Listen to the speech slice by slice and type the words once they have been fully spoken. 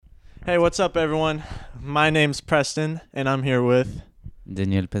Hey, what's up, everyone? My name's Preston, and I'm here with...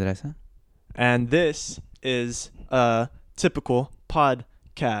 Daniel Pedraza. And this is a typical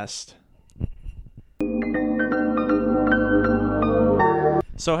podcast.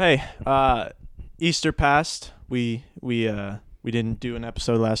 So, hey, Easter passed. We didn't do an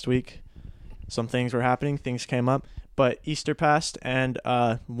episode last week. Some things were happening. Things came up. But Easter passed, and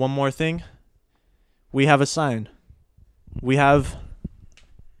one more thing. We have a sign. We have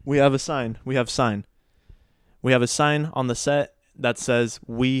a sign. We have sign. We have a sign on the set that says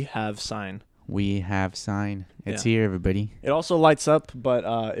 "We have sign." We have sign. It's here, everybody. It also lights up,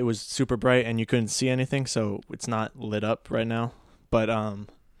 but it was super bright and you couldn't see anything, so it's not lit up right now. But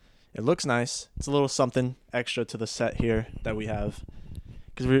it looks nice. It's a little something extra to the set here that we have,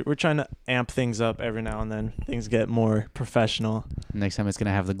 because we're trying to amp things up every now and then. Things get more professional. Next time it's going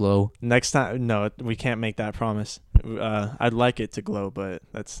to have the glow. Next time, no, we can't make that promise. I'd like it to glow, but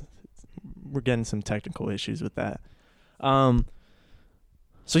we're getting some technical issues with that.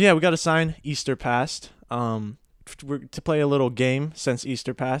 So yeah, we got a sign. Easter passed. To play a little game since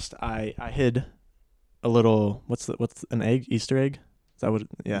Easter passed, I hid a little what's an egg? Easter egg? Is that what?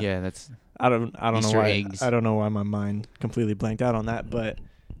 Yeah. Yeah, that's. I don't Easter know why. eggs. I don't know why my mind completely blanked out on that, but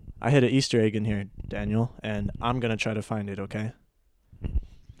I hid an Easter egg in here, Daniel, and I'm gonna try to find it. Okay.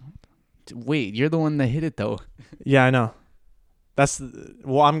 Wait, you're the one that hit it though. Yeah, I know.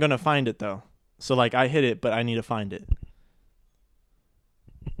 I'm gonna find it though. So like I hit it, but I need to find it.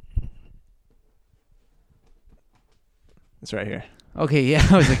 It's right here. Okay, yeah.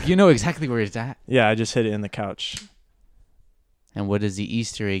 I was like, you know exactly where it's at. Yeah, I just hid it in the couch. And what does the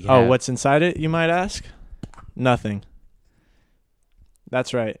Easter egg have? Oh, what's inside it, you might ask? Nothing.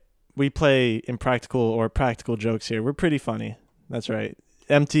 That's right. We play impractical or practical jokes here. We're pretty funny. That's right.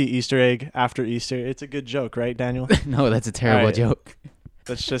 Empty Easter egg after Easter. It's a good joke, right, Daniel? No, that's a terrible Alright. joke.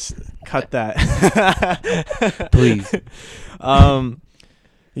 Let's just cut that. Please.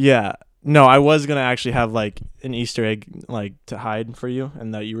 Yeah. No, I was going to actually have like an Easter egg like to hide for you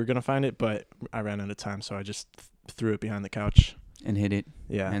and that you were going to find it, but I ran out of time, so I just threw it behind the couch. And hit it.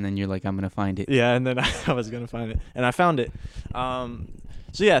 Yeah. And then you're like, I'm going to find it. Yeah, and then I was going to find it, and I found it.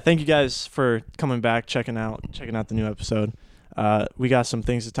 So yeah, thank you guys for coming back, checking out the new episode. We got some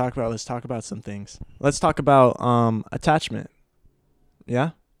things to talk about. Let's talk about some things. Let's talk about attachment.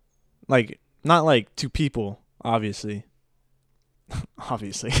 Yeah? Like not like to people, obviously.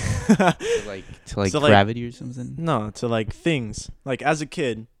 Obviously. To So, like, gravity or something? No, to like things. Like as a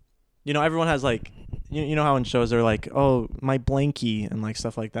kid, you know, everyone has like you know how in shows they're like, "Oh, my blankie" and like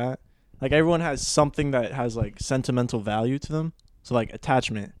stuff like that. Like everyone has something that has like sentimental value to them. So like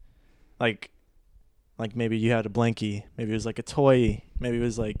attachment. Like maybe you had a blankie, maybe it was like a toy, maybe it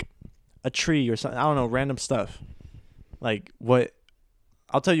was like a tree or something. I don't know, random stuff. Like what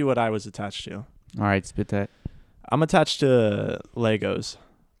I'll tell you what I was attached to. All right, spit that. I'm attached to Legos.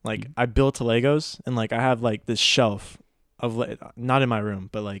 Like I built Legos, and like I have like this shelf of not in my room,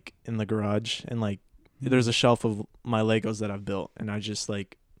 but like in the garage, and like there's a shelf of my Legos that I've built, and I just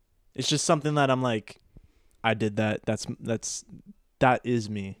like it's just something that I'm like I did that. That is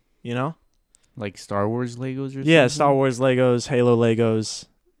me, you know? Like Star Wars Legos or something? Yeah, Star Wars Legos, Halo Legos.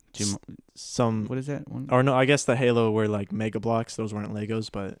 Some What is that one? or no, I guess the Halo were like Mega Blocks. Those weren't Legos,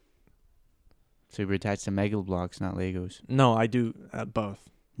 but So you're attached to Mega Blocks, not Legos. no, I do both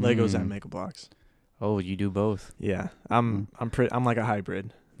Legos and Mega Blocks. Oh, you do both. Yeah, I'm like a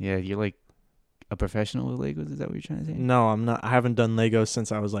hybrid. Yeah, you're like a professional with Legos. Is that what you're trying to say? No, I'm not. I haven't done Legos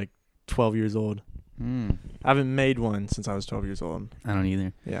since I was like 12 years old. I haven't made one since I was 12 years old. I don't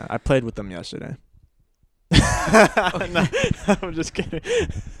either. Yeah, I played with them yesterday. No, I'm just kidding.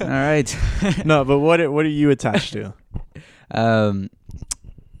 All right. No, but what are you attached to? I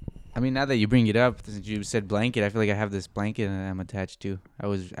mean, now that you bring it up, since you said blanket, I feel like I have this blanket that I'm attached to. I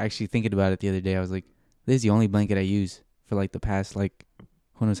was actually thinking about it the other day. I was like, this is the only blanket I use for like the past like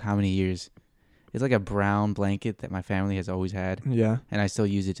who knows how many years. It's like a brown blanket that my family has always had, Yeah. and I still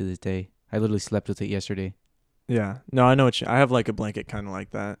use it to this day. I literally slept with it yesterday. Yeah. No, I know I have like a blanket kind of like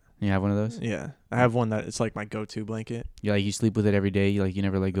that. You have one of those? Yeah. I have one that it's like my go-to blanket. You sleep with it every day. You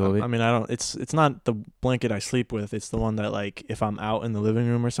never let go of it. I mean, it's not the blanket I sleep with. It's the one that like if I'm out in the living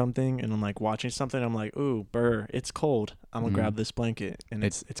room or something and I'm like watching something, I'm like, ooh, burr, it's cold. I'm gonna grab this blanket, and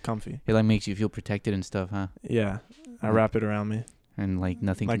it's comfy. It like makes you feel protected and stuff, huh? Yeah. I wrap it around me. And like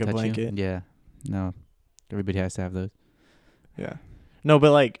nothing Like can a touch blanket? you. Yeah. No. Everybody has to have those. Yeah. No,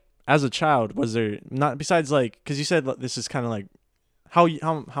 but like as a child, was there not besides like because you said this is kind of like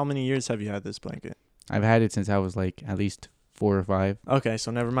how many years have you had this blanket? I've had it since I was like at least 4 or 5. Okay,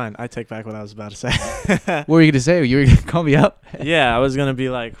 so never mind. I take back what I was about to say. What were you gonna say? You were gonna call me up? Yeah, I was gonna be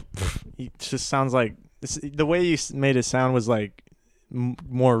like, it just sounds like the way you made it sound was like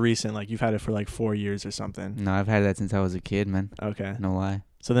more recent. Like you've had it for like 4 years or something. No, I've had that since I was a kid, man. Okay, No lie.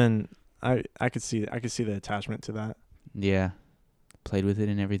 so then I could see the attachment to that. Yeah, played with it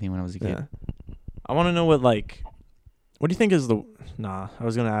and everything when I was a kid. Yeah. I want to know what do you think is the? Nah, I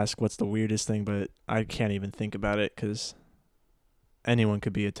was gonna ask what's the weirdest thing, but I can't even think about it because anyone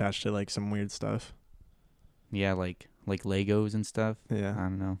could be attached to like some weird stuff. Yeah, like Legos and stuff. I Yeah,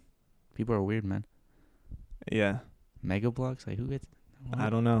 don't know. People are weird, man. yeah. Mega blocks, like who gets? I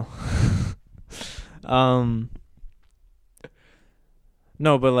don't know.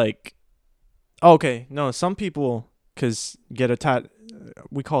 No, but like, okay, no. Some people get attached.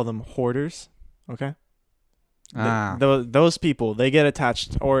 We call them hoarders. Okay. Those people, they get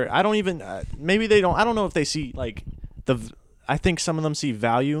attached, or I don't even. Maybe they don't. I don't know if they see like I think some of them see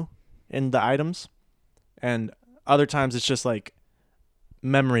value in the items, and other times it's just like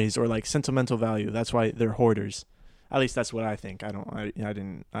memories or like sentimental value. That's why they're hoarders. At least that's what I think. I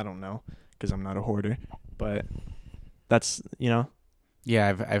don't know because I'm not a hoarder, but that's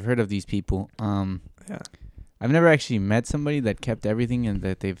Yeah, I've heard of these people. Yeah. I've never actually met somebody that kept everything and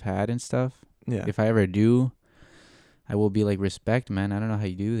that they've had and stuff. Yeah. If I ever do, I will be like, respect, man. I don't know how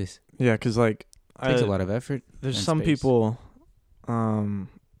you do this. Yeah, because like It takes a lot of effort. There's and some space. people. I'm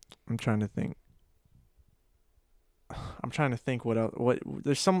trying to think. What else. What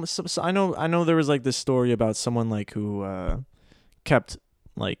there's some I know there was like this story about someone like who kept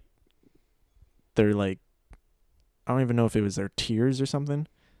like their like I don't even know if it was their tears or something.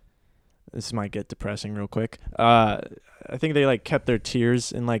 This might get depressing real quick. I think they like kept their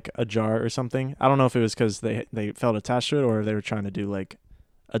tears in like a jar or something. I don't know if it was because they felt attached to it or they were trying to do like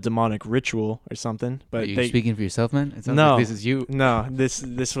a demonic ritual or something. But Are you speaking for yourself, man? It sounds No. like this is you. No,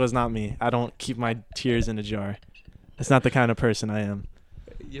 this was not me. I don't keep my tears in a jar. That's not the kind of person I am.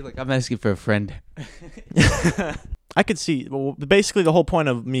 You're like, I'm asking for a friend. I could see. Well, basically, the whole point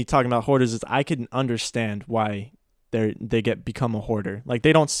of me talking about hoarders is I can understand why they become a hoarder. Like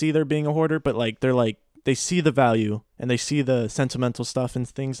they don't see they're being a hoarder, but like they see the value and they see the sentimental stuff and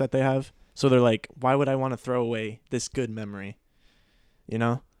things that they have. So they're like, why would I want to throw away this good memory? You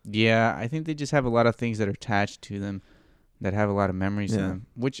know? Yeah, I think they just have a lot of things that are attached to them that have a lot of memories in them,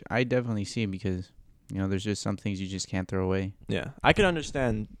 which I definitely see because, there's just some things you just can't throw away. Yeah. I can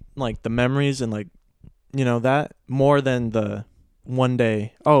understand like the memories and like, that more than the one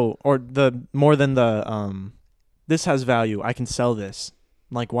day. Oh, or the more than the, this has value. I can sell this.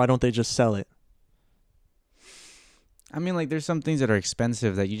 Like, why don't they just sell it? I mean, like, there's some things that are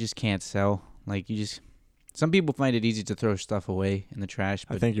expensive that you just can't sell. Like, some people find it easy to throw stuff away in the trash.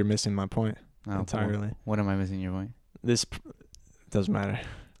 But I think you're missing my point entirely. What am I missing your point? This doesn't matter.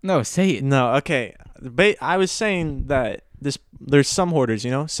 No, say it. No, okay. I was saying that there's some hoarders,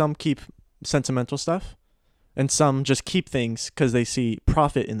 some keep sentimental stuff, and some just keep things because they see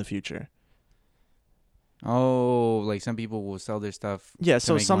profit in the future. Oh, like some people will sell their stuff. Yeah,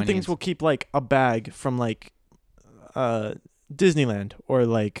 so some things will keep like a bag from like Disneyland or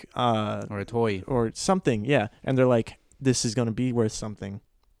like or a toy or something, yeah, and they're like, this is gonna be worth something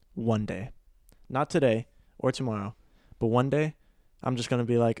one day, not today or tomorrow, but one day. I'm just gonna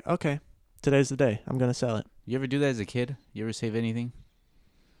be like, okay, today's the day. I'm gonna sell it. You ever do that as a kid? You ever save anything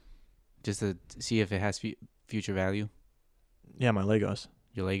just to see if it has future value? Yeah, my Legos.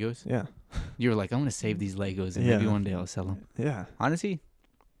 Your Legos? Yeah. You were like, I'm gonna save these Legos and maybe one day I'll sell them. Yeah. Honestly,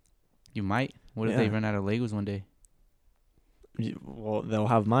 you might. What if they run out of Legos one day? Well, they'll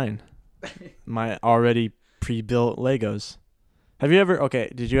have mine. My already pre-built Legos. Have you ever?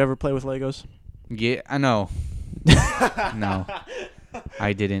 Okay, did you ever play with Legos? Yeah, I know. No,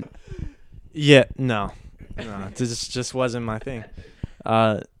 I didn't. Yeah, no, this just wasn't my thing.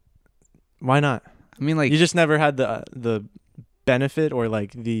 Why not? I mean, like, you just never had the benefit or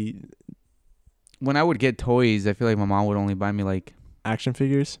like the. When I would get toys, I feel like my mom would only buy me like action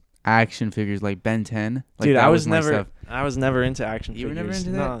figures. Like Ben 10. Like, dude, that I was never into action figures. You were never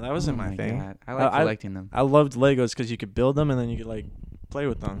into that? No, that wasn't my thing. God. I like collecting them. I loved Legos because you could build them and then you could like play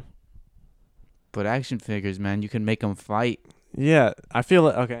with them. But action figures, man, you can make them fight. Yeah, I feel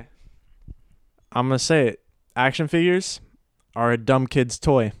it. Okay, I'm gonna say it. Action figures are a dumb kid's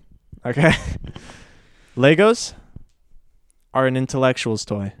toy. Okay, Legos are an intellectual's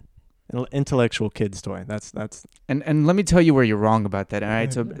toy. An intellectual kid's toy. That's. And let me tell you where you're wrong about that. All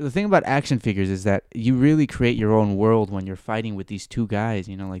right. So the thing about action figures is that you really create your own world when you're fighting with these two guys.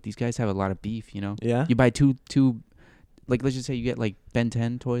 Like these guys have a lot of beef. Yeah. You buy two like let's just say you get like Ben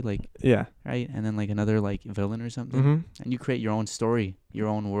 10 toy, like Yeah. right, and then like another like villain or something, Mm-hmm. and you create your own story, your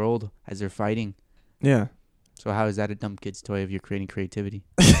own world as they're fighting. Yeah. So how is that a dumb kid's toy if you're creating creativity?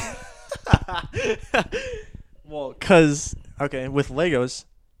 Well, cause okay, with Legos,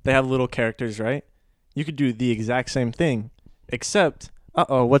 they have little characters, right? You could do the exact same thing, except,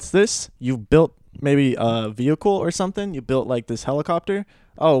 what's this? You built maybe a vehicle or something. You built like this helicopter.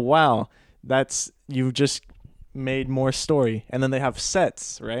 Oh wow, you just made more story, and then they have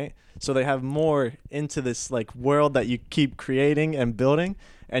sets, right? So they have more into this like world that you keep creating and building,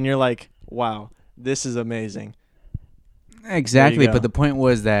 and you're like, wow, this is amazing. Exactly, go. but the point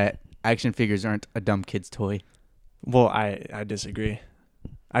was that action figures aren't a dumb kid's toy. Well, I disagree.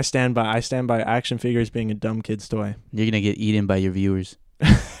 I stand by action figures being a dumb kid's toy. You're gonna get eaten by your viewers.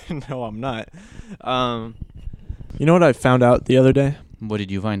 No, I'm not. You know what I found out the other day? What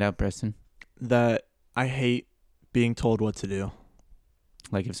did you find out, Preston? That I hate being told what to do.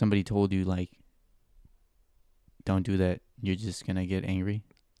 Like if somebody told you like, don't do that, you're just gonna get angry.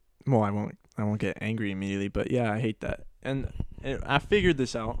 Well, I won't get angry immediately, but yeah, I hate that. And I figured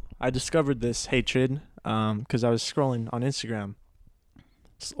this out. I discovered this hatred because I was scrolling on Instagram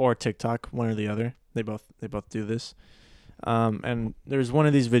or TikTok, one or the other. They both do this. And there's one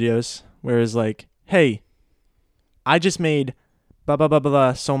of these videos where it's like, hey, I just made blah blah blah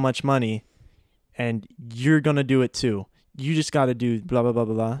blah so much money, and you're gonna do it too. You just gotta do blah blah blah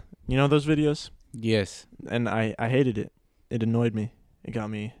blah. You know those videos? Yes. And I hated it. It annoyed me. It got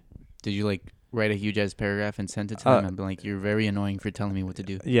me. Did you like write a huge ass paragraph and send it to them and be like, you're very annoying for telling me what to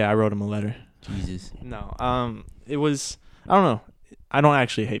do? Yeah, I wrote him a letter. Jesus. No. It was, I don't know. I don't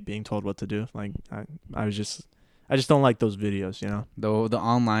actually hate being told what to do. Like I just don't like those videos, you know. The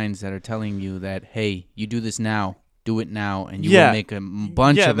onlines that are telling you that, hey, you do this now, do it now, and you Yeah. will make a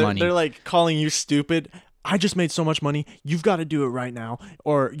bunch of money. They're like calling you stupid. I just made so much money. You've got to do it right now,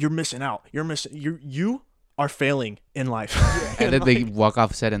 or you're missing out. You are failing in life. And then they walk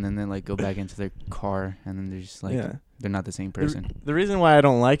off set and then they like go back into their car and then they're just like, Yeah. they're not the same person. The reason why I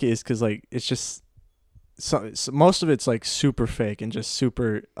don't like it is because like it's just so most of it's like super fake and just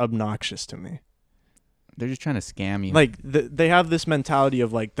super obnoxious to me. They're just trying to scam you. Like they have this mentality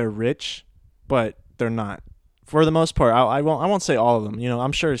of like they're rich, but they're not. For the most part, I won't say all of them. You know,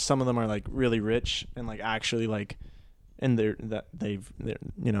 I'm sure some of them are like really rich and like actually like, and they're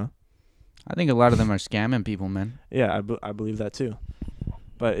you know. I think a lot of them are scamming people, man. Yeah, I believe that too.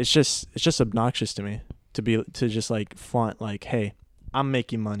 But it's just obnoxious to me to just like flaunt like, hey, I'm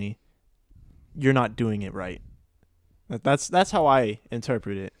making money. You're not doing it right. That's how I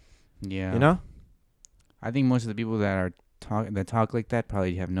interpret it. Yeah. You know? I think most of the people that talk like that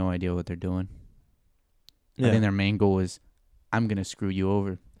probably have no idea what they're doing. Yeah. I think their main goal is, I'm gonna screw you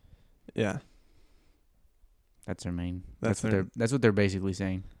over. Yeah. That's their main. That's That's what they're basically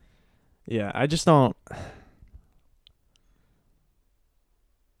saying. Yeah, I just don't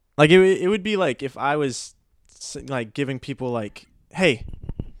like it. It would be like if I was like giving people like, "Hey,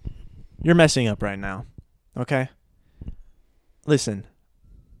 you're messing up right now. Okay? Listen,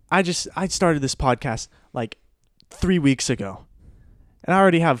 I started this podcast like 3 weeks ago. And I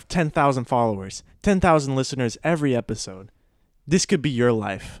already have 10,000 followers, 10,000 listeners every episode. This could be your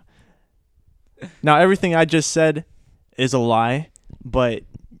life." Now, everything I just said is a lie, but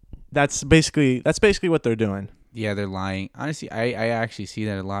that's basically what they're doing. Yeah, they're lying. Honestly, I actually see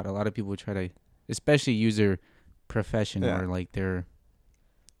that a lot. A lot of people try to, especially use their profession or like their,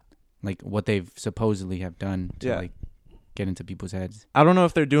 like what they've supposedly have done to like get into people's heads. I don't know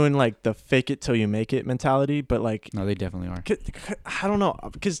if they're doing like the fake it till you make it mentality, but like, No, they definitely are. I don't know,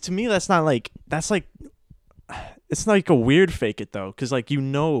 because to me it's like a weird fake it though, because like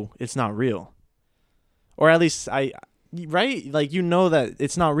it's not real, or at least right, like that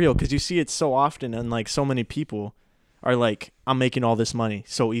it's not real because you see it so often, and like so many people are like, I'm making all this money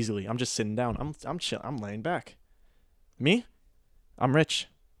so easily. I'm just sitting down. I'm chill. I'm laying back. Me, I'm rich.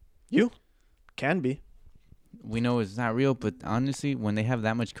 You can be. We know it's not real, but honestly, when they have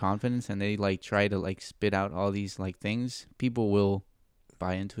that much confidence and they like try to like spit out all these like things, people will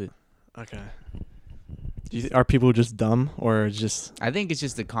buy into it. Okay. Are people just dumb or just? I think it's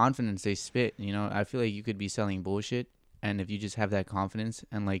just the confidence they spit. You know, I feel like you could be selling bullshit, and if you just have that confidence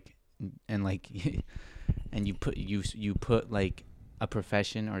and and you put like a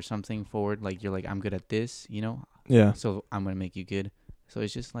profession or something forward, like you're like, I'm good at this, you know. Yeah. So I'm gonna make you good. So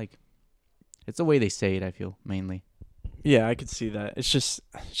it's just like, it's the way they say it, I feel, mainly. Yeah, I could see that. It's just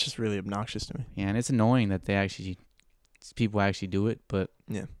really obnoxious to me. Yeah, and it's annoying that people actually do it, but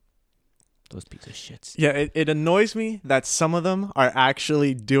yeah, Those piece of shits. Yeah, it annoys me that some of them are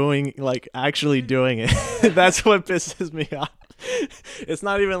actually doing it. That's what pisses me off. It's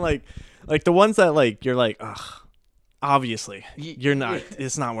not even like the ones that like you're like, ugh, obviously you're not.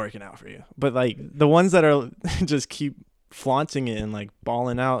 It's not working out for you. But like the ones that are just keep flaunting it and like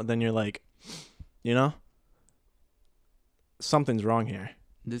balling out, then you're like, you know, something's wrong here.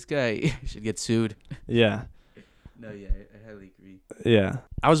 This guy should get sued. Yeah. No, yeah, I highly agree. Yeah.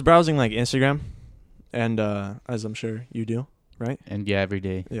 I was browsing like Instagram, and as I'm sure you do, right? And yeah, every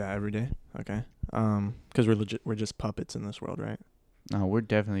day. Yeah, every day. Okay. Because we're just puppets in this world, right? No, we're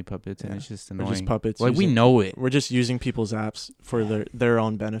definitely puppets, and Yeah. it's just We're annoying. just puppets. Like we know it. We're just using people's apps for their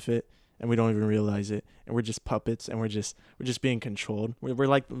own benefit, and we don't even realize it. And we're just puppets, and we're just being controlled. We're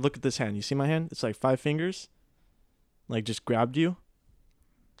like, look at this hand. You see my hand? It's like 5 fingers, like just grabbed you.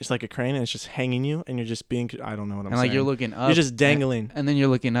 It's like a crane, and it's just hanging you, and you're just being. I don't know what I'm And saying. like you're looking up. You're just dangling. And then you're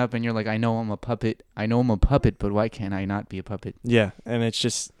looking up, and you're like, I know I'm a puppet. I know I'm a puppet, but why can't I not be a puppet? Yeah, and it's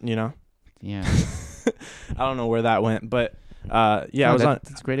just Yeah. I don't know where that went, but yeah, No, I was on.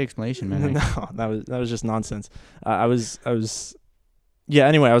 That's a great explanation, man. No, that was just nonsense. I was yeah.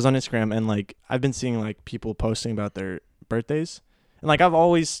 Anyway, I was on Instagram, and like I've been seeing like people posting about their birthdays, and like I've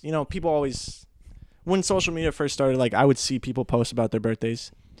always, people always, when social media first started, like I would see people post about their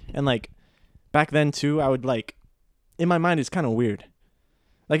birthdays, and like back then too, I would like, in my mind, it's kind of weird.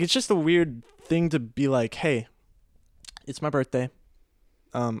 Like it's just a weird thing to be like, hey, it's my birthday.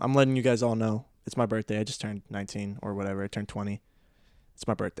 I'm letting you guys all know it's my birthday. I just turned 19 or whatever. I turned 20. It's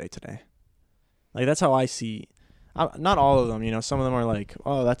my birthday today. Like that's how I see. Not all of them, some of them are like,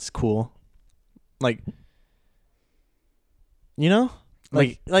 oh, that's cool. Like,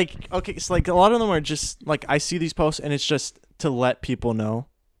 like okay, it's like a lot of them are just like I see these posts and it's just to let people know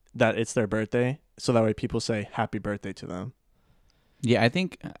that it's their birthday, so that way people say happy birthday to them. Yeah, I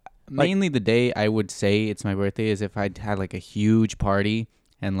think mainly the day I would say it's my birthday is if I'd had like a huge party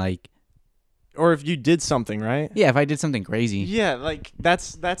and like, or if you did something, right? yeah, if I did something crazy. Yeah, like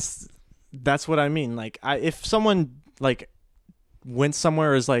that's what I mean. Like if someone like went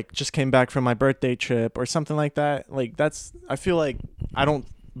somewhere, or is like just came back from my birthday trip or something like that, like I feel like I don't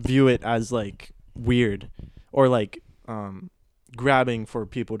view it as like weird or like grabbing for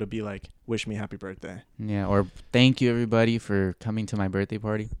people to be like, wish me happy birthday. Yeah, or thank you everybody for coming to my birthday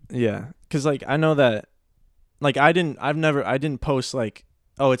party. Yeah, because like I know that like I didn't post like,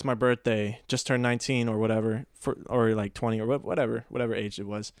 oh, it's my birthday, just turned 19 or whatever, or like 20 or whatever age it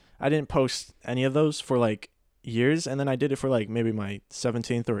was. I didn't post any of those for like years, and then I did it for like maybe my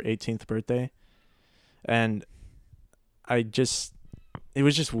 17th or 18th birthday, and it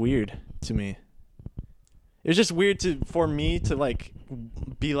was just weird to me. It was just weird for me to like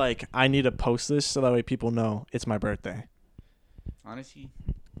be like, I need to post this so that way people know it's my birthday. Honestly,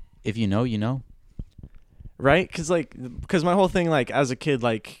 if you know, you know. Right? Because my whole thing, like, as a kid,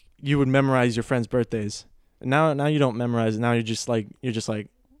 like, you would memorize your friends' birthdays. And now you don't memorize it. Now you're just like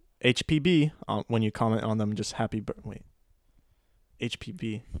HPB when you comment on them, just wait.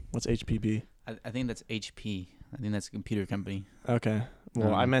 HPB. What's HPB? I think that's HP. I think that's a computer company. Okay.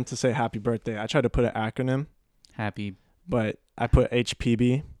 Well, I meant to say happy birthday. I tried to put an acronym. Happy. But I put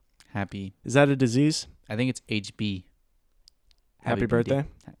HPB. Happy. Is that a disease? I think it's HB. Happy birthday?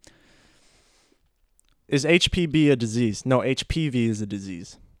 Is HPB a disease? No, HPV is a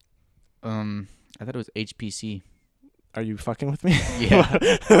disease. I thought it was HPC. Are you fucking with me? Yeah,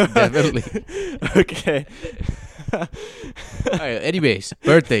 definitely. Okay. All right, anyways,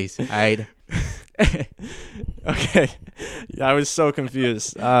 birthdays. Alright. Okay. Yeah, I was so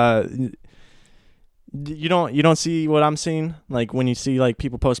confused. You don't see what I'm seeing? Like when you see like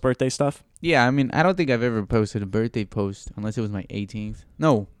people post birthday stuff? Yeah, I mean, I don't think I've ever posted a birthday post unless it was my 18th.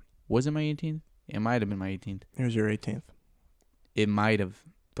 No, was it my 18th? It might have been my 18th. It was your 18th. It might have.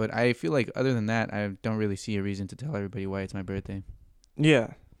 But I feel like other than that, I don't really see a reason to tell everybody why it's my birthday.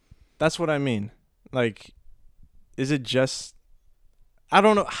 Yeah. That's what I mean. Like, is it just... I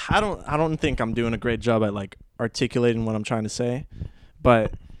don't know. I don't think I'm doing a great job at like articulating what I'm trying to say,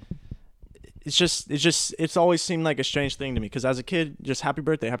 but it's always seemed like a strange thing to me, because as a kid, just happy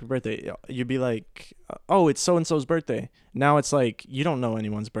birthday, you'd be like, oh, it's so and so's birthday. Now it's like you don't know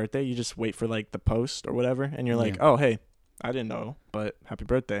anyone's birthday. You just wait for like the post or whatever, and you're like, oh, hey, I didn't know, but happy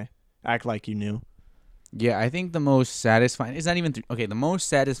birthday. Act like you knew. Yeah, I think the most satisfying, it's not even the most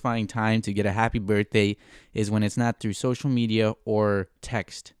satisfying time to get a happy birthday is when it's not through social media or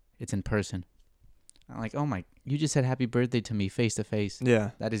text. It's in person. I'm like, oh my, you just said happy birthday to me face to face. Yeah.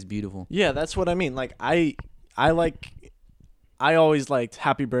 That is beautiful. Yeah, that's what I mean. Like I always liked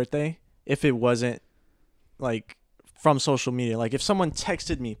happy birthday if it wasn't like from social media. Like if someone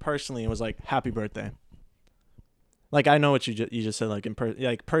texted me personally and was like, "Happy birthday." Like I know what you just said. Like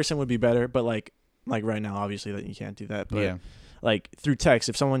like person would be better, but like right now, obviously that you can't do that. But Yeah. like through text,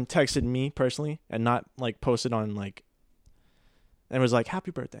 if someone texted me personally and not like posted on like and was like,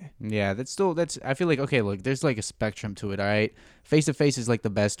 "Happy birthday." Yeah, that's I feel like, okay, look, there's like a spectrum to it, all right? Face to face is like the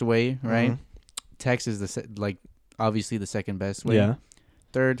best way, right? Mhm. Text is like obviously the second best way. Yeah.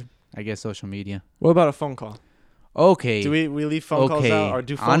 Third, I guess social media. What about a phone call? Okay. Do we leave phone calls Okay. out, or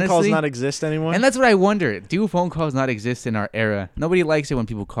do phone calls Honestly, not exist anymore? and that's what I wonder. Do phone calls not exist in our era? Nobody likes it when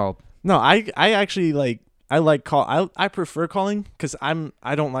people call. No, I actually like call. I prefer calling because I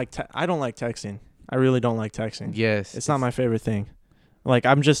don't like texting. I really don't like texting. Yes. It's not my favorite thing. Like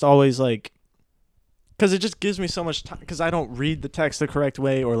I'm just always like, because it just gives me so much time. Because I don't read the text the correct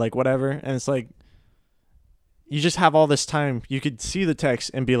way or like whatever, and it's like, you just have all this time. You could see the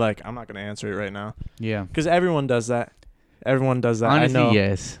text and be like, I'm not gonna answer it right now. Yeah. Because everyone does that. Everyone does that. Honestly, I know.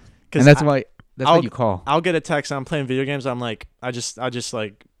 yes. Because And that's why I'll- you call. I'll get a text and I'm playing video games. I'm like, I just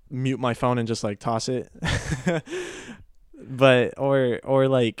like mute my phone and just like toss it. But or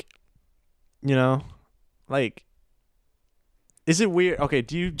like, you know, like, is it weird? Okay,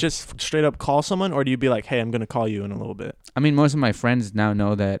 do you just straight up call someone, or do you be like, hey, I'm gonna call you in a little bit? I mean, most of my friends now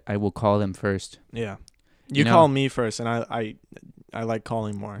know that I will call them first. Yeah, You you know- call me first, and I like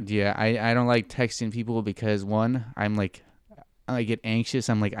calling more. Yeah, I don't like texting people because one, I get anxious.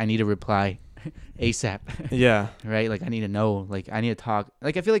 I'm like, I need a reply ASAP, Yeah, right? Like I need to know, like I need to talk.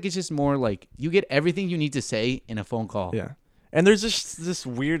 Like I feel like it's just more like you get everything you need to say in a phone call. yeah. And there's just this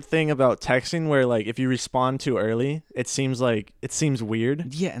weird thing about texting where like if you respond too early, it seems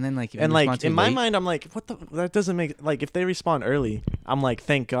weird. Yeah, and then like if you And respond like too in my late- mind, I'm like, what the? That doesn't make like if they respond early, I'm like,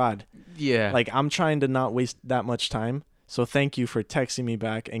 thank God. yeah, Like I'm trying to not waste that much time. So thank you for texting me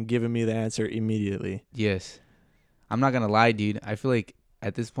back and giving me the answer immediately. yes. I'm not gonna lie, dude. I feel like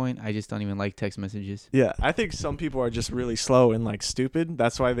at this point, I just don't even like text messages. Yeah, I think some people are just really slow and like stupid.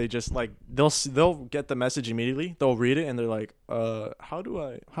 That's why they just like they'll get the message immediately. They'll read it and they're like,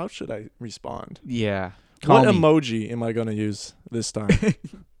 how should I respond? Yeah. What Call me. emoji am I gonna use this time?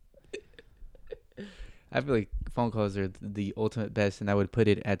 I feel like phone calls are the ultimate best, and I would put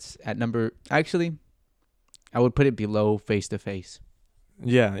it at number. Actually, I would put it below face to face.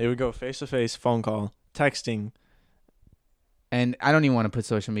 Yeah, it would go face to face, phone call, texting. And I don't even want to put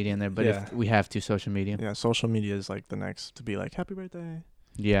social media in there, but Yeah. if we have to, social media. Yeah, social media is like the next to be like happy birthday.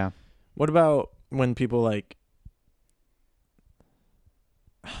 Yeah. What about when people like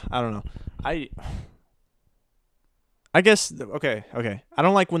I don't know. I guess okay. I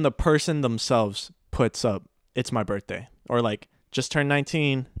don't like when the person themselves puts up it's my birthday or like just turned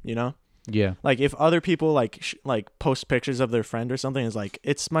 19, you know? Yeah. Like if other people like post pictures of their friend or something is like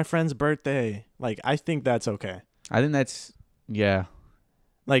it's my friend's birthday. Like I think that's okay. I think that's, yeah.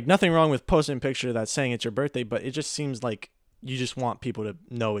 Like nothing wrong with posting a picture that's saying it's your birthday, but it just seems like you just want people to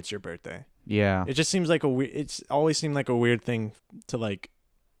know it's your birthday. Yeah. It just seems like it's always seemed like a weird thing to like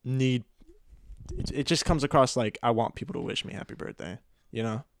need. It just comes across like I want people to wish me happy birthday, you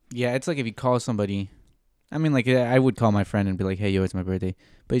know? Yeah, it's like if you call somebody, I mean, like I would call my friend and be like, "Hey, yo, it's my birthday,"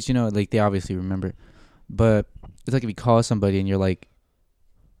 but it's, you know, like they obviously remember. But it's like if you call somebody and you're like,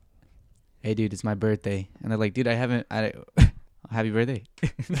 "Hey, dude, it's my birthday," and they're like, "Dude, happy birthday."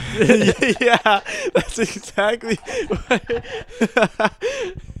 Yeah, that's exactly.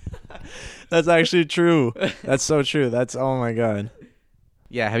 That's actually true. That's so true. That's oh my god.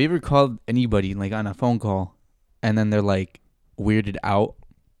 Yeah, have you ever called anybody like on a phone call, and then they're like weirded out?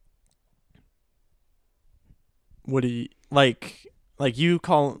 What do you like? Like you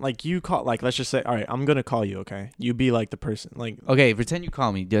call like let's just say all right, I'm gonna call you. Okay, you be like the person like. Okay, pretend you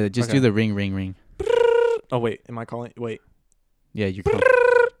call me. Just Okay. do the ring, ring, ring. Oh wait, am I calling? Wait. Yeah, you're calling.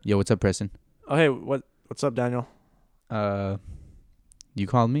 Yo, what's up, Preston? Oh hey, what's up, Daniel? You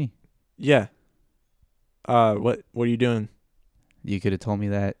called me. Yeah. What are you doing? You could have told me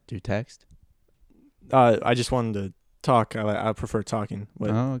that through text. I just wanted to talk. I prefer talking.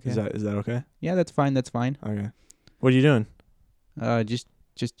 What Oh, okay. is that okay? Yeah, that's fine. That's fine. Okay. What are you doing?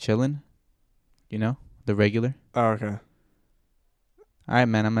 Just chilling. You know, the regular. Oh, okay. All right,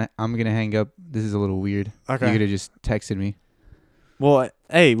 man. I'm gonna hang up. This is a little weird. Okay. You could have just texted me. Well,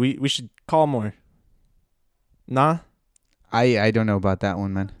 hey, we should call more. Nah? I don't know about that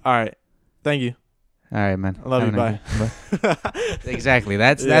one, man. All right. Thank you. All right, man. I love Have you. a nice day. Bye. Exactly.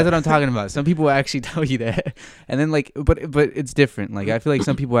 That's Yeah. what I'm talking about. Some people actually tell you that, and then like, but it's different. Like I feel like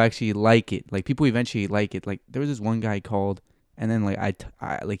some people actually like it. Like people eventually like it. Like there was this one guy called, and then like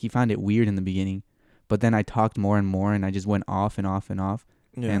I like he found it weird in the beginning, but then I talked more and more, and I just went off and off and off,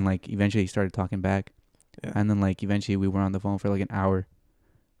 Yeah. and like eventually he started talking back. Yeah. And then like eventually we were on the phone for like an hour.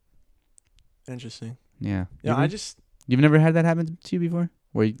 Interesting. Yeah. Yeah, You've never had that happen to you before?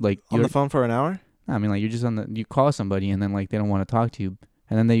 Where like on you're the phone for an hour. I mean, like you're just you call somebody and then like they don't want to talk to you,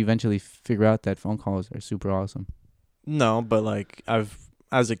 and then they eventually figure out that phone calls are super awesome. No, but like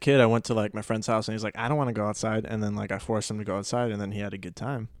as a kid, I went to like my friend's house and he's like, I don't want to go outside, and then like I forced him to go outside, and then he had a good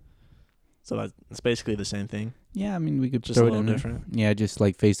time. So that's basically the same thing, Yeah, I mean we could just throw a it little in there. different. Yeah, just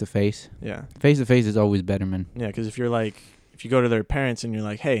like face to face. Yeah, Face to face is always better, man. yeah, because if you go to their parents and you're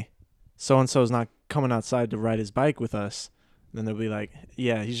like, hey, so and so's not coming outside to ride his bike with us, then they'll be like,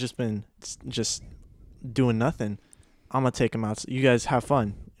 yeah, he's just been just doing nothing. I'm gonna take him out. You guys have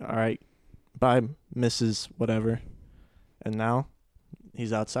fun. All right, bye, Mrs. Whatever. And now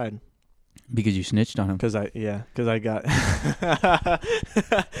he's outside. Because you snitched on him. Because I got.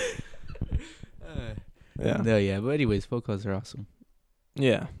 Yeah. No, yeah. But anyways, phone calls are awesome.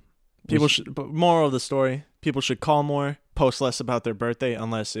 Yeah. People should. But moral of the story: people should call more, post less about their birthday,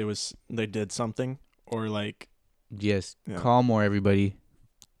 unless they did something or like. Yes. Yeah. Call more, everybody.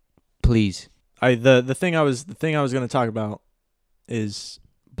 Please. The thing I was gonna talk about is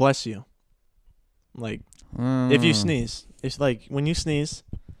bless you. Like if you sneeze, it's like when you sneeze,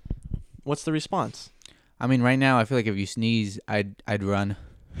 what's the response? I mean, right now I feel like if you sneeze, I'd run.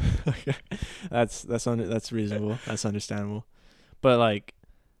 Okay. That's reasonable. That's understandable. But like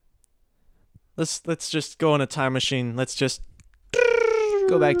let's just go in a time machine. Let's just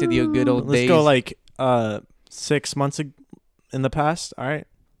Go back to the good old days. Let's go like 6 months in the past, all right?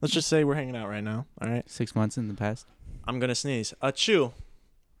 Let's just say we're hanging out right now, all right? 6 months in the past. I'm going to sneeze. Achoo.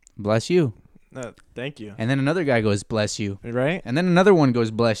 Bless you. Thank you. And then another guy goes, bless you. Right? And then another one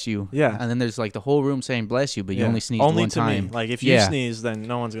goes, bless you. Yeah. And then there's like the whole room saying bless you, but you Yeah. only sneezed only one to time. me. Like if you Yeah. sneeze, then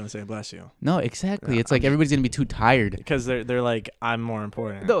no one's going to say bless you. No, exactly. Yeah, It's like everybody's gonna be too tired. Because they're like, I'm more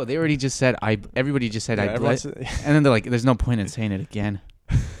important. No, they already just said everybody just said Yeah, I bless. everyone's- And then they're like, there's no point in saying it again.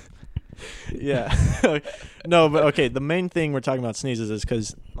 Yeah. No, but okay, the main thing we're talking about sneezes is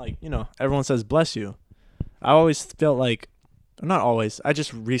because, like, everyone says bless you. I always felt like, not always, I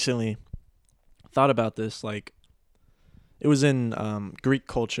just recently thought about this, like, it was in Greek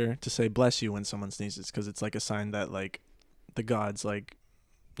culture to say bless you when someone sneezes because it's like a sign that, like, the gods, like,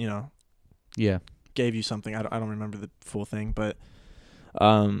 Yeah. gave you something. I don't remember the full thing, but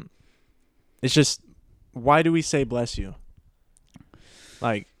it's just, why do we say bless you?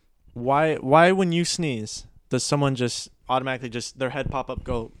 Like, why when you sneeze does someone just automatically just their head pop up,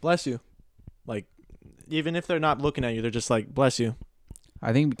 go bless you? Like, even if they're not looking at you, they're just like bless you.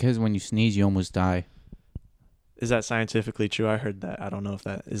 I think because when you sneeze, you almost die. Is that scientifically true? I heard that. I don't know if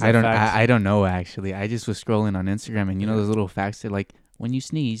that is. That I don't. fact? I don't know actually. I just was scrolling on Instagram, and those little facts. They're like, when you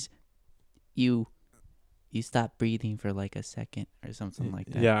sneeze, you stop breathing for like a second or something like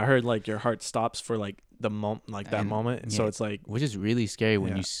that. Yeah, I heard like your heart stops for like the moment, that And- moment. yeah. So it's like, Which is really scary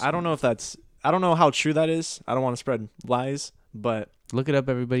when yeah. you. I don't know if that's. I don't know how true that is. I don't want to spread lies, but Look it up,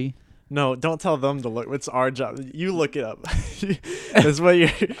 everybody. no, don't tell them to look. It's our job. You look it up. That's what you.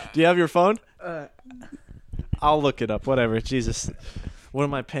 Do you have your phone? I'll look it up. Whatever. Jesus, what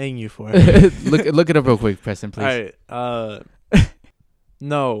am I paying you for? look it up real quick, Preston, please. All right.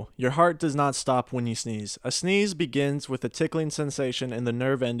 No, your heart does not stop when you sneeze. A sneeze begins with a tickling sensation in the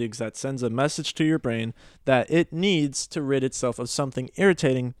nerve endings that sends a message to your brain that it needs to rid itself of something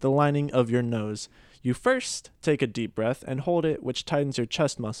irritating the lining of your nose. You first take a deep breath and hold it, which tightens your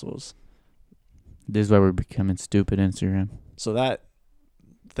chest muscles. This is why we're becoming stupid, Instagram. So that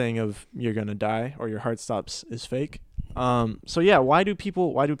thing of you're gonna die or your heart stops is fake. So yeah, why do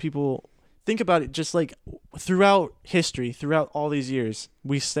people think about it? Just like throughout history, throughout all these years,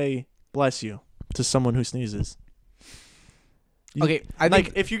 we say bless you to someone who sneezes. Okay, I Like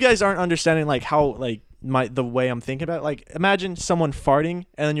think if you guys aren't understanding like how like the way I'm thinking about it, like imagine someone farting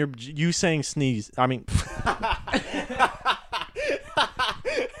and then you saying sneeze. I mean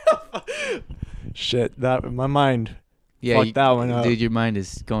shit, that my mind fucked that one up. dude, your mind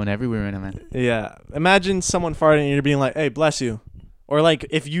is going everywhere right now, man. Yeah. Imagine someone farting and you're being like, "Hey, bless you," or like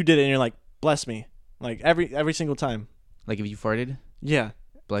if you did it and you're like, "Bless me," like every single time. Like if you farted, Yeah,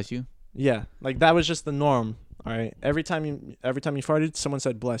 bless you. yeah. Like that was just the norm. All right. Every time you farted, someone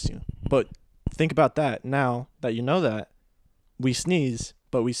said, "Bless you." But think about that. Now that you know that, we sneeze,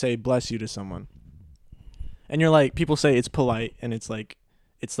 but we say, "Bless you" to someone. And you're like, people say it's polite and it's like,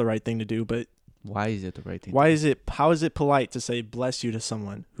 it's the right thing to do, but Why is it the right thing? how is it polite to say "bless you" to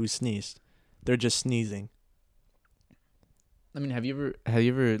someone who sneezed? They're just sneezing. I mean, have you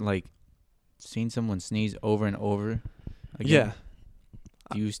ever like seen someone sneeze over and over again? Yeah.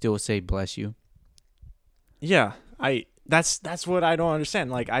 Do you still say bless you? Yeah, That's what I don't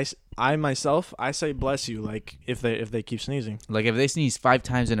understand. Like I myself, I say bless you. Like if they keep sneezing. Like if they sneeze 5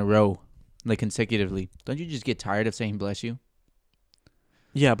 times in a row, like consecutively, don't you just get tired of saying bless you?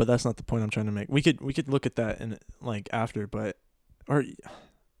 Yeah, but that's not the point I'm trying to make. We could look at that in like after, but or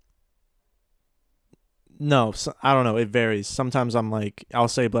no, so, I don't know. It varies. Sometimes I'm like I'll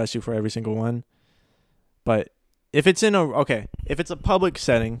say bless you for every single one, but if it's if it's a public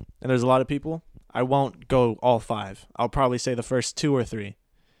setting and there's a lot of people, I won't go all 5. I'll probably say the first 2 or 3.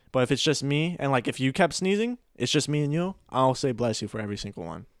 But if it's just me and like if you kept sneezing, it's just me and you, I'll say bless you for every single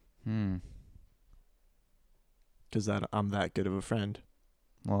one. Cuz that I'm that good of a friend.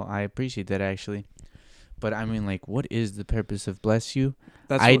 Well, I appreciate that actually. But I mean, like, what is the purpose of bless you?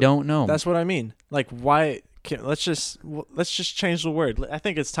 That's I don't know. That's what I mean. Like, why? Let's just change the word. I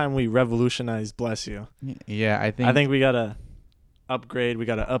think it's time we revolutionize bless you. Yeah, I think we gotta upgrade. We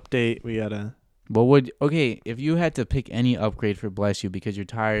gotta update. We gotta. But if you had to pick any upgrade for bless you because you're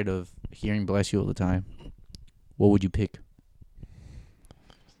tired of hearing bless you all the time, what would you pick?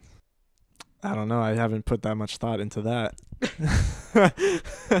 I don't know. I haven't put that much thought into that.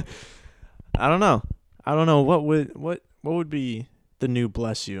 I don't know. What would be the new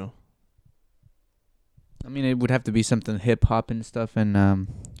bless you? I mean, it would have to be something hip hop and stuff, and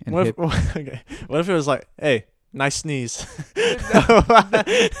what hip. Okay. What if it was like, hey, nice sneeze?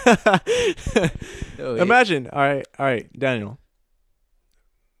 Imagine. All right, Daniel.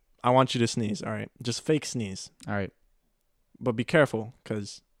 I want you to sneeze. All right, just fake sneeze. All right, but be careful,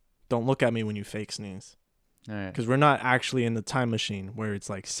 cause don't look at me when you fake sneeze. All right, because we're not actually in the time machine where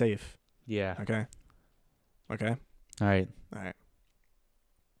it's like safe. Yeah. Okay. Okay. All right. All right.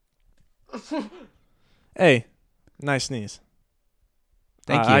 Hey, nice sneeze.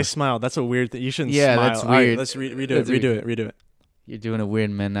 Thank you. I smiled. That's a weird thing. You shouldn't Yeah, smile. that's All right, weird. let's redo it. You're doing a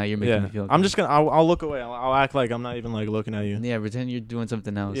weird man now. You're making me feel. I'm just gonna. I'll look away. I'll act like I'm not even like looking at you. Yeah, pretend you're doing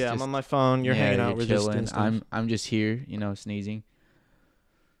something else. Yeah, I'm on my phone. You're hanging out. We're chilling. just doing stuff. I'm just here, sneezing.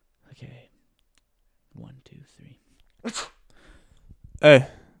 Okay. 1, 2, 3. Hey,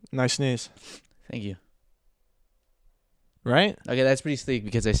 nice sneeze. Thank you. Right? Okay, that's pretty sleek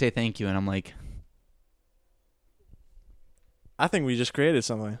because I say thank you and I'm like, I think we just created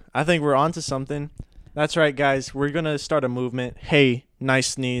something. I think we're onto something. That's right, guys. We're going to start a movement. Hey, nice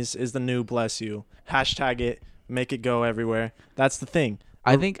sneeze is the new bless you. Hashtag it. Make it go everywhere. That's the thing.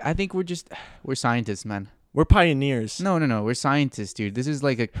 I think we're scientists, man. We're pioneers. No. We're scientists, dude. This is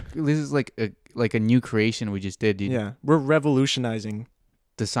like a new creation we just did, dude. Yeah. We're revolutionizing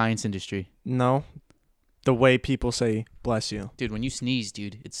the science industry. No. The way people say bless you. Dude, when you sneeze,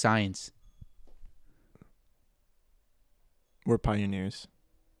 dude, it's science. We're pioneers.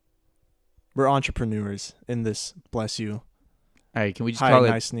 We're entrepreneurs in this bless you. All right, can we just call it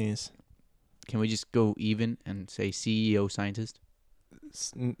nice sneeze? Can we just go even and say CEO scientist?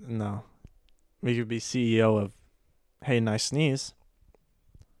 No. We could be CEO of Hey Nice Sneeze.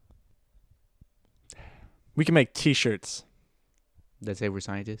 We can make t-shirts. That say we're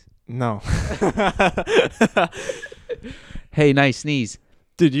scientists? No. Hey, nice sneeze.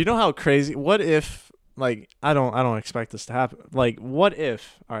 Dude, you know how crazy? What if, like, I don't expect this to happen. Like, what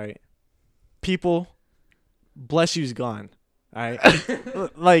if, all right, people, bless you's gone, all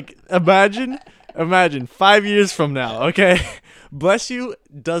right? Like, imagine 5 years from now, okay? Bless you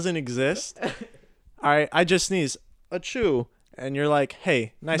doesn't exist. All right, I just sneeze. Achoo. And you're like,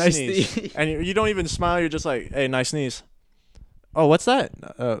 hey, nice sneeze. And you don't even smile. You're just like, hey, nice sneeze. Oh, what's that?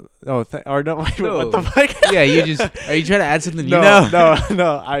 Or no, wait, No. what the fuck? Yeah, are you trying to add something new?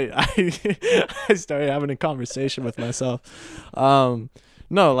 No. I started having a conversation with myself. No,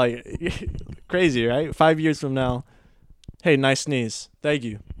 like, crazy, right? 5 years from now, hey, nice sneeze. Thank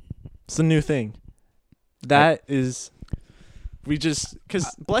you. It's the new thing. That is, because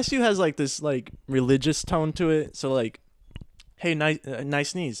bless you has like this like religious tone to it. So like, hey, nice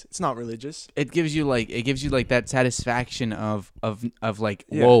sneeze. It's not religious. It gives you like that satisfaction of like,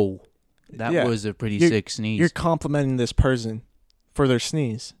 whoa, that was a pretty sick sneeze. You're complimenting this person for their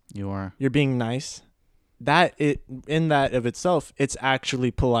sneeze. You are. You're being nice. In that of itself, it's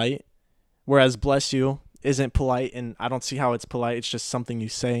actually polite. Whereas bless you isn't polite, and I don't see how it's polite. It's just something you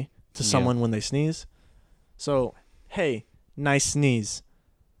say to someone when they sneeze. So, hey, nice sneeze.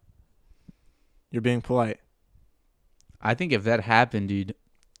 You're being polite. I think if that happened, dude,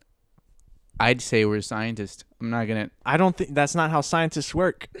 I'd say we're scientists. I don't think that's not how scientists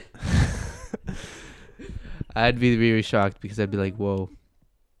work. I'd be really shocked because I'd be like, whoa,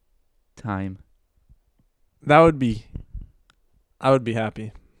 time. I would be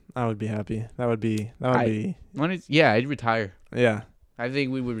happy. Yeah, I'd retire. Yeah. I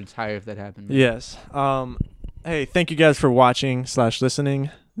think we would retire if that happened. Yes. Hey, thank you guys for watching /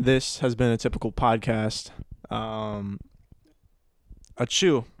 listening. This has been a typical podcast. Achoo.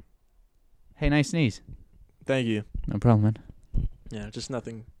 Hey, nice sneeze. Thank you. No problem, man. Yeah, just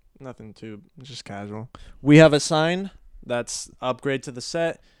nothing too, just casual. We have a sign that's upgrade to the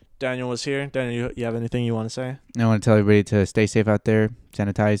set. Daniel was here. Daniel, you have anything you want to say? I want to tell everybody to stay safe out there,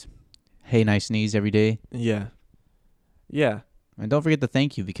 sanitize. Hey, nice sneeze every day. Yeah. And don't forget to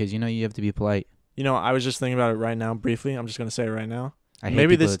thank you because, you have to be polite. I was just thinking about it right now briefly. I'm just going to say it right now. I hate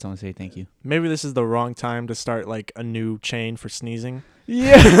Maybe people this- that don't say thank you. Maybe this is the wrong time to start like a new chain for sneezing.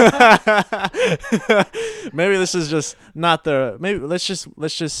 Yeah. Maybe this is just not the maybe let's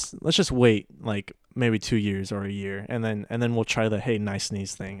just wait like maybe 2 years or a year and then we'll try the hey nice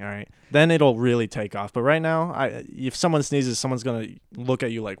sneeze thing, all right? Then it'll really take off. But right now, if someone sneezes, someone's going to look at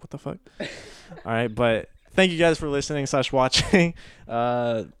you like what the fuck? All right, but thank you guys for listening / watching.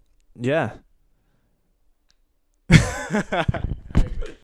 Yeah.